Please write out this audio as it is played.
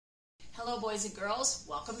Hello, boys and girls.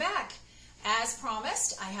 Welcome back. As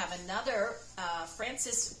promised, I have another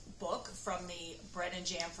Francis book from the Bread and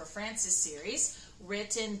Jam for Francis series,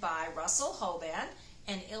 written by Russell Hoban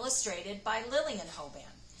and illustrated by Lillian Hoban.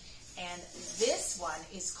 And this one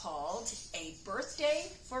is called A Birthday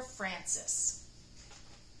for Francis.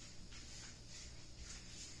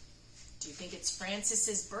 Do you think it's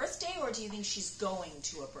Francis's birthday, or do you think she's going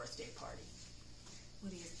to a birthday party?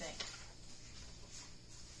 What do you think?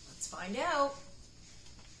 Let's find out.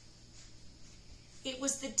 It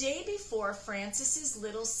was the day before Francis's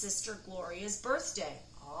little sister Gloria's birthday.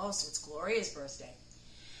 Oh, so it's Gloria's birthday.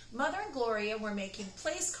 Mother and Gloria were making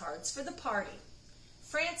place cards for the party.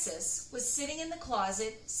 Francis was sitting in the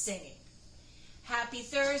closet singing, "Happy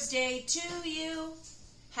Thursday to you.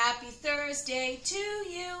 Happy Thursday to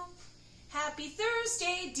you. Happy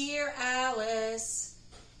Thursday, dear Alice.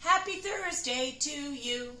 Happy Thursday to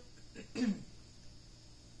you."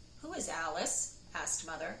 "Who is Alice?" asked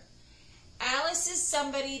Mother. "Alice is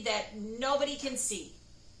somebody that nobody can see,"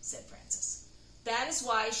 said Francis. "That is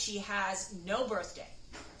why she has no birthday.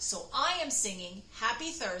 So I am singing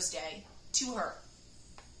Happy Thursday to her."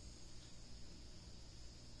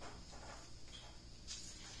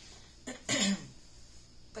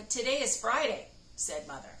 "But today is Friday," said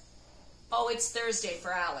Mother. "Oh, it's Thursday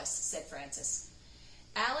for Alice," said Francis.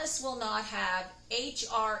 "Alice will not have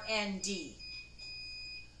HRND.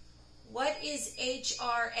 "What is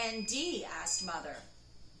HRND?" asked Mother.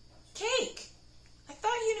 "Cake. I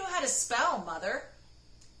thought you knew how to spell, Mother."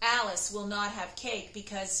 "Alice will not have cake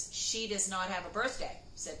because she does not have a birthday,"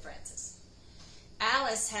 said Francis.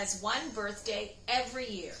 "Alice has one birthday every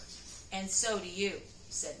year, and so do you,"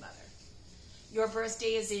 said Mother. "Your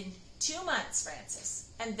birthday is in 2 months, Francis,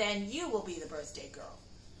 and then you will be the birthday girl.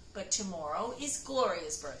 But tomorrow is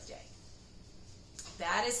Gloria's birthday."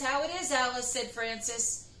 "That is how it is, Alice," said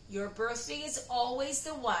Francis. "Your birthday is always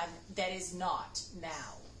the one that is not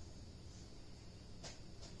now."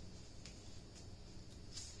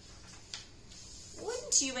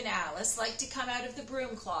 "Wouldn't you and Alice like to come out of the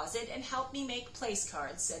broom closet and help me make place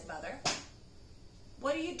cards?" said Mother.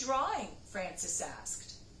 "What are you drawing?" Francis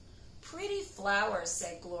asked. "Pretty flowers,"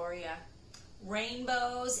 said Gloria.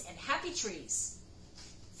 "Rainbows and happy trees."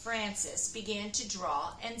 Francis began to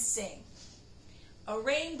draw and sing. "A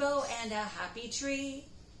rainbow and a happy tree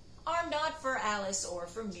are not for Alice or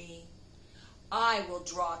for me. I will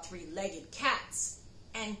draw 3-legged cats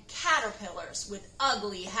and caterpillars with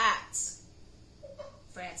ugly hats."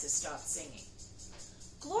 Francis stopped singing.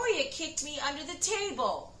 "Gloria kicked me under the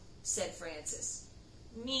table," said Francis.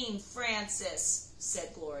 "Mean Francis,"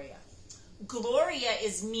 said Gloria. "Gloria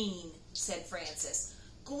is mean," said Francis.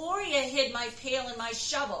 "Gloria hid my pail and my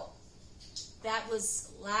shovel." "That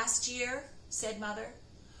was last year," said Mother.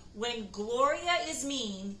 "When Gloria is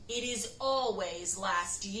mean, it is always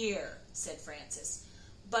last year," said Francis.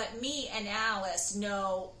 "But me and Alice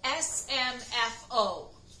know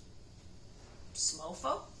SMFO.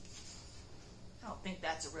 Smofo? I don't think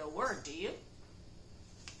that's a real word, do you?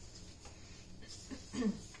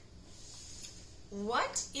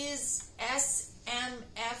 "What is SMFO?"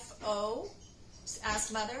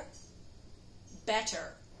 asked Mother.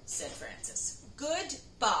 "Better," said Francis.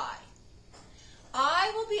 "Goodbye.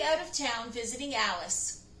 I will be out of town visiting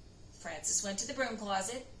Alice." Francis went to the broom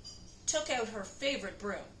closet, took out her favorite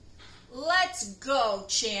broom. "Let's go,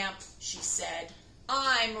 champ," she said.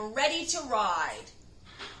 "I'm ready to ride."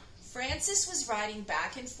 Francis was riding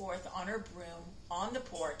back and forth on her broom on the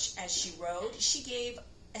porch. As she rode, she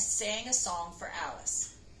sang a song for Alice.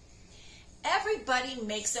 "Everybody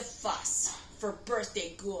makes a fuss for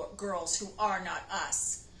birthday girls who are not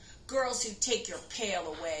us. Girls who take your pail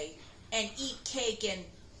away and eat cake and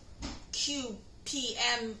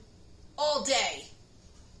QPM all day."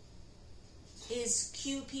 "Is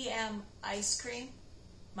QPM ice cream?"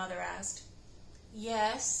 Mother asked.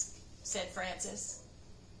 "Yes," said Francis.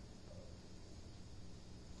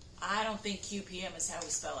 "I don't think QPM is how we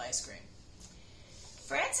spell ice cream."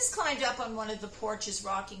 Francis climbed up on one of the porch's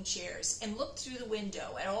rocking chairs and looked through the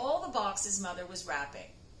window at all the boxes Mother was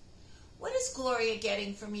wrapping. "What is Gloria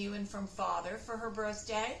getting from you and from Father for her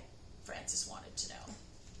birthday?" Francis wanted to know.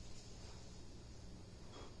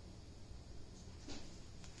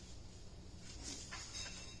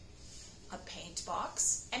 "A paint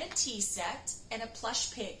box and a tea set and a plush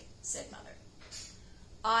pig," said Mother.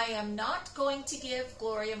 "I am not going to give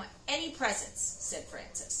Gloria any presents," said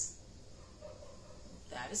Francis.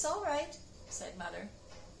 "That is all right," said Mother.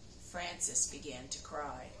 Francis began to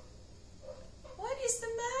cry. "What is the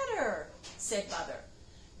matter?" said Mother.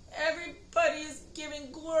 "Everybody is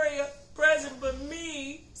giving Gloria a present but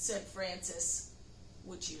me," said Francis.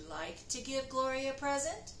 Would you like to give Gloria a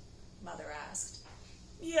present? Mother asked.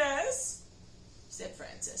 Yes, said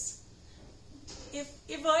Frances.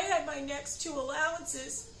 If I had my next 2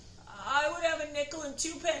 allowances, I would have a nickel and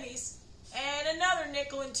 2 pennies, and another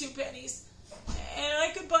nickel and 2 pennies, and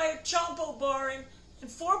I could buy a Chompo bar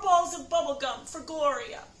and 4 balls of bubble gum for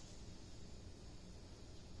Gloria.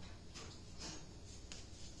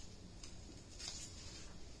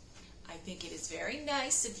 I think it is very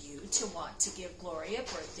nice of you to want to give Gloria a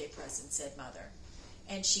birthday present, said Mother,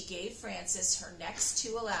 and she gave Frances her next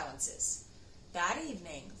 2 allowances. That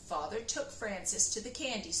evening, Father took Frances to the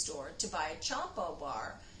candy store to buy a Chompo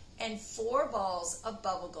bar and 4 balls of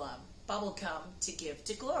bubble gum to give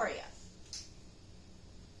to Gloria.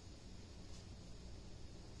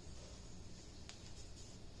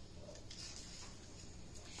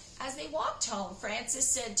 As they walked home, Frances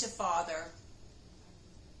said to Father,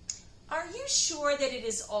 "Are you sure that it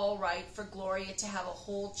is all right for Gloria to have a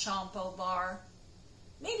whole Chompo bar?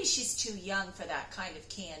 Maybe she's too young for that kind of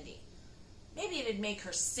candy. Maybe it'd make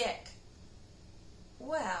her sick."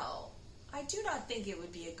 "Well, I do not think it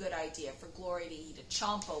would be a good idea for Gloria to eat a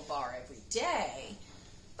Chompo bar every day,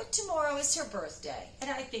 but tomorrow is her birthday,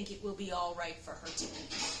 and I think it will be all right for her to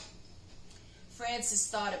eat." Frances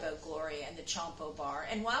thought about Gloria and the Chompo bar,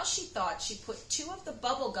 and while she thought, she put 2 of the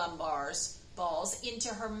bubblegum balls into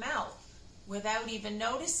her mouth without even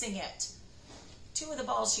noticing it. 2 of the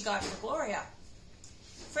balls she got for Gloria.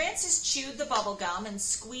 Frances chewed the bubble gum and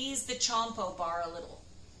squeezed the Chompo bar a little.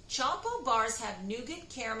 "Chompo bars have nougat,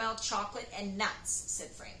 caramel, chocolate, and nuts," said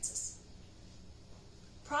Frances.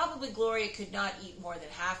 "Probably Gloria could not eat more than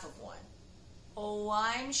half of one." "Oh,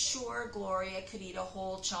 I'm sure Gloria could eat a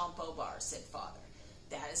whole Chompo bar," said Father.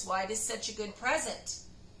 "That is why it is such a good present."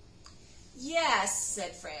 "Yes,"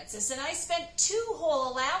 said Frances, "and I spent 2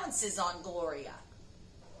 whole allowances on Gloria."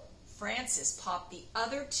 Frances popped the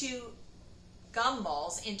other 2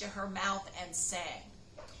 gumballs into her mouth and sang,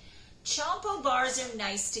 "Chompo bars are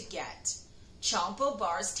nice to get. Chompo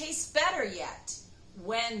bars taste better yet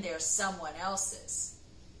when they're someone else's."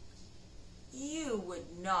 "You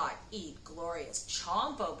would not eat Gloria's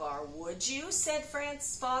Chompo bar, would you?" said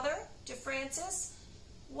Father to Frances.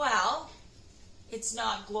 "Well, it's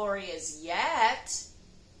not Gloria's yet."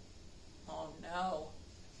 "Oh, no."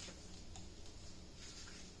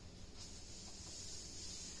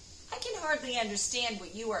 "I can hardly understand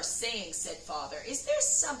what you are saying," said Father. "Is there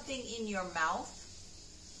something in your mouth?"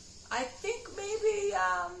 "I think maybe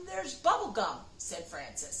there's bubble gum," said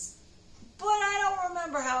Frances. "But I don't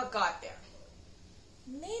remember how it got there."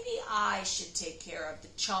 "Maybe I should take care of the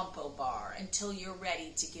Chompo bar until you're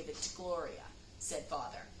ready to give it to Gloria," said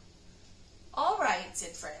Father. "All right,"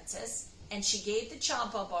 said Frances, and she gave the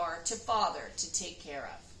Chompo bar to Father to take care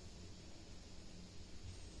of.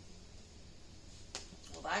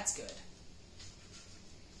 Well, that's good.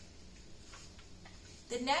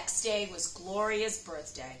 The next day was Gloria's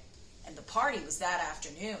birthday, and the party was that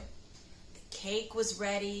afternoon. The cake was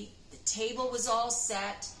ready, the table was all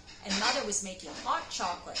set, and Mother was making hot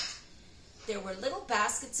chocolate. There were little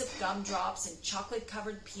baskets of gumdrops and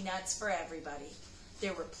chocolate-covered peanuts for everybody.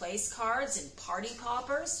 There were place cards and party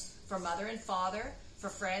poppers for Mother and Father, for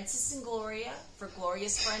Frances and Gloria, for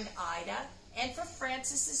Gloria's friend Ida, and for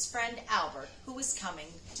Frances's friend Albert, who was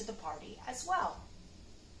coming to the party as well.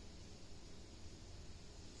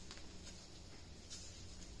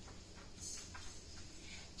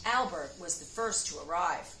 Albert was the first to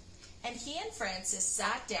arrive, and he and Frances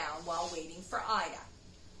sat down while waiting for Ida.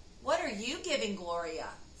 "What are you giving Gloria?"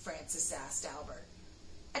 Frances asked Albert.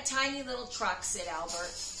 "A tiny little truck," said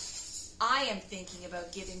Albert. "I am thinking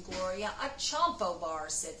about giving Gloria a Chompo bar,"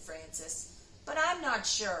 said Frances, "but I'm not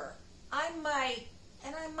sure. I might,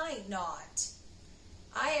 and I might not.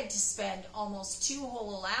 I had to spend almost 2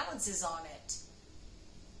 whole allowances on it."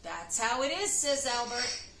 "That's how it is," says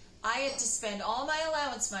Albert. "I had to spend all my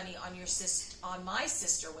allowance money on my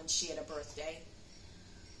sister when she had a birthday."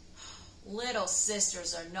 "Little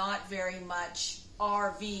sisters are not very much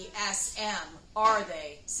RVSM, are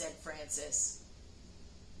they?" said Frances.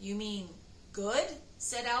 "You mean good?"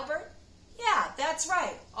 said Albert. "Yeah, that's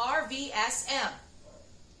right, RVSM.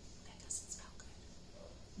 That doesn't spell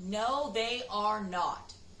good." "No, they are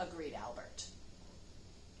not," agreed Albert.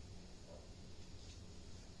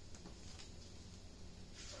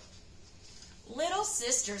 "Little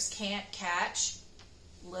sisters can't catch.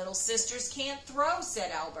 Little sisters can't throw,"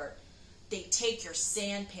 said Albert. "They take your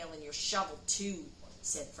sand pail and your shovel too,"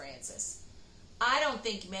 said Frances. "I don't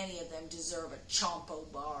think many of them deserve a Chompo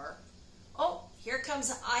bar." "Oh, here comes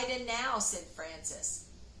Ida now," said Frances.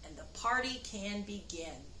 "And the party can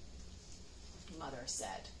begin," Mother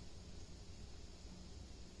said.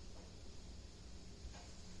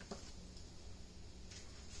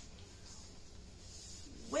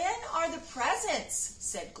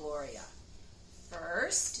 said Gloria.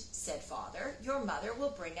 First, said Father, your mother will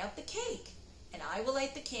bring out the cake, and I will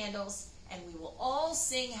light the candles, and we will all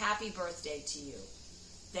sing happy birthday to you.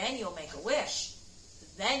 Then you'll make a wish.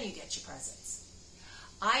 Then you get your presents.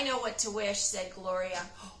 I know what to wish, said Gloria.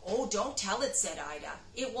 Oh, don't tell it, said Ida.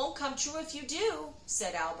 It won't come true if you do,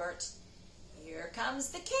 said Albert. Here comes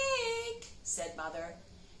the cake, said Mother.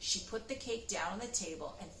 She put the cake down on the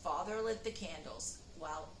table, and Father lit the candles,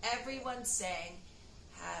 while everyone sang,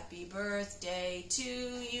 Happy birthday to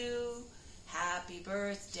you, happy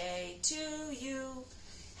birthday to you,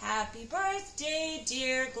 happy birthday,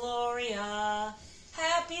 dear Gloria,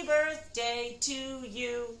 happy birthday to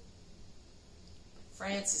you.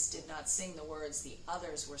 Frances did not sing the words the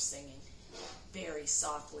others were singing very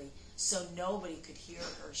softly, so nobody could hear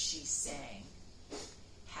her. She sang,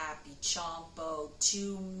 Happy Chompo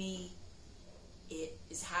to me, it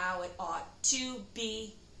is how it ought to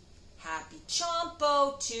be. Happy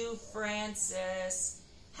Chompo to Frances,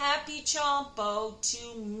 happy Chompo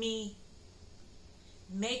to me.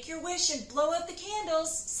 Make your wish and blow out the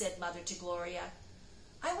candles, said Mother to Gloria.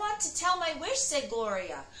 I want to tell my wish, said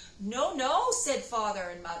Gloria. No, no, said Father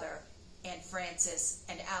and Mother, and Frances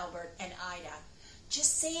and Albert and Ida.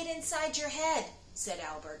 Just say it inside your head, said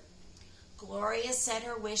Albert. Gloria said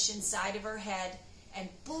her wish inside of her head and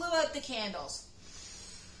blew out the candles.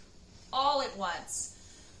 All at once.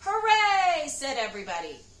 Hooray, said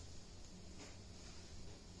everybody.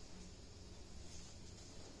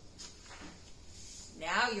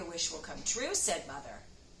 Now your wish will come true, said Mother.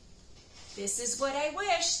 This is what I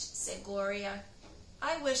wished, said Gloria.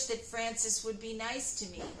 I wish that Frances would be nice to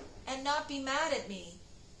me and not be mad at me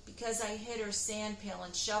because I hit her sandpail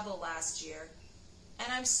and shovel last year.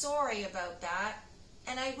 And I'm sorry about that,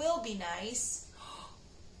 and I will be nice.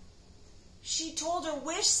 She told her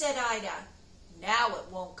wish, said Ida. Now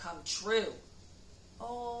it won't come true.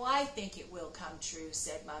 Oh, I think it will come true,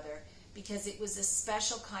 said Mother, because it was a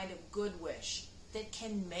special kind of good wish that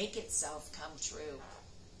can make itself come true.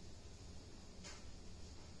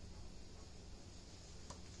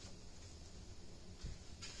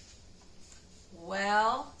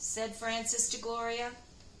 Well, said Frances to Gloria,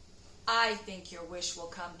 I think your wish will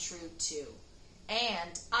come true too.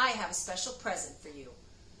 And I have a special present for you.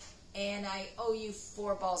 And I owe you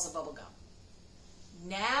 4 balls of bubble gum.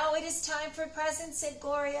 Now it is time for presents, said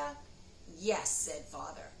Gloria. Yes, said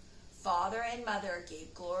Father. Father and Mother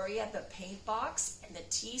gave Gloria the paint box and the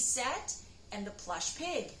tea set and the plush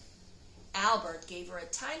pig. Albert gave her a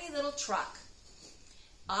tiny little truck.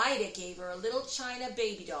 Ida gave her a little china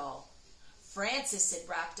baby doll. Frances had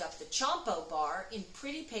wrapped up the Chompo bar in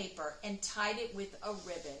pretty paper and tied it with a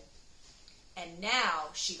ribbon. And now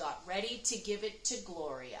she got ready to give it to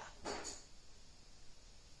Gloria.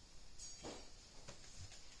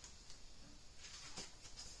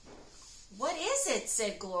 What is it?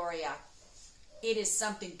 Said Gloria. It is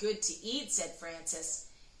something good to eat, said Frances,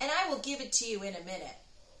 and I will give it to you in a minute.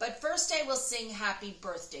 But first I will sing happy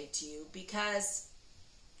birthday to you because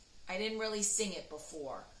I didn't really sing it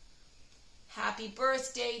before. Happy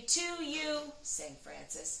birthday to you, sang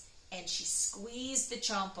Frances, and she squeezed the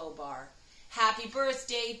Chompo bar. Happy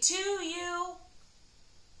birthday to you.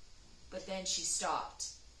 But then she stopped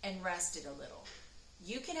and rested a little.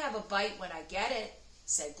 You can have a bite when I get it,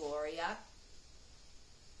 said Gloria.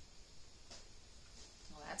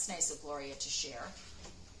 Well, that's nice of Gloria to share.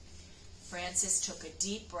 Frances took a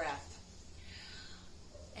deep breath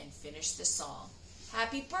and finished the song.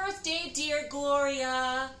 Happy birthday, dear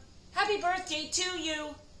Gloria. Happy birthday to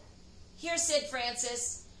you. Here, said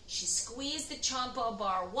Frances. She squeezed the Chompo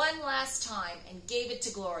bar one last time and gave it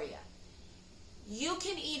to Gloria. You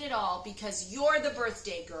can eat it all because you're the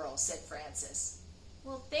birthday girl, said Frances.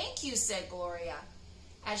 Well, thank you, said Gloria,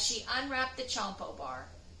 as she unwrapped the Chompo bar.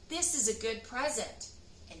 This is a good present.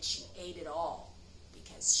 And she ate it all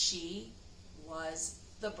because she was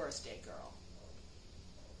the birthday girl.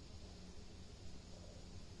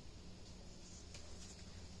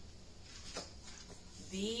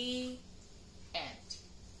 The end.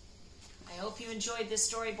 I hope you enjoyed this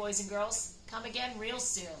story, boys and girls. Come again real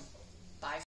soon. Bye.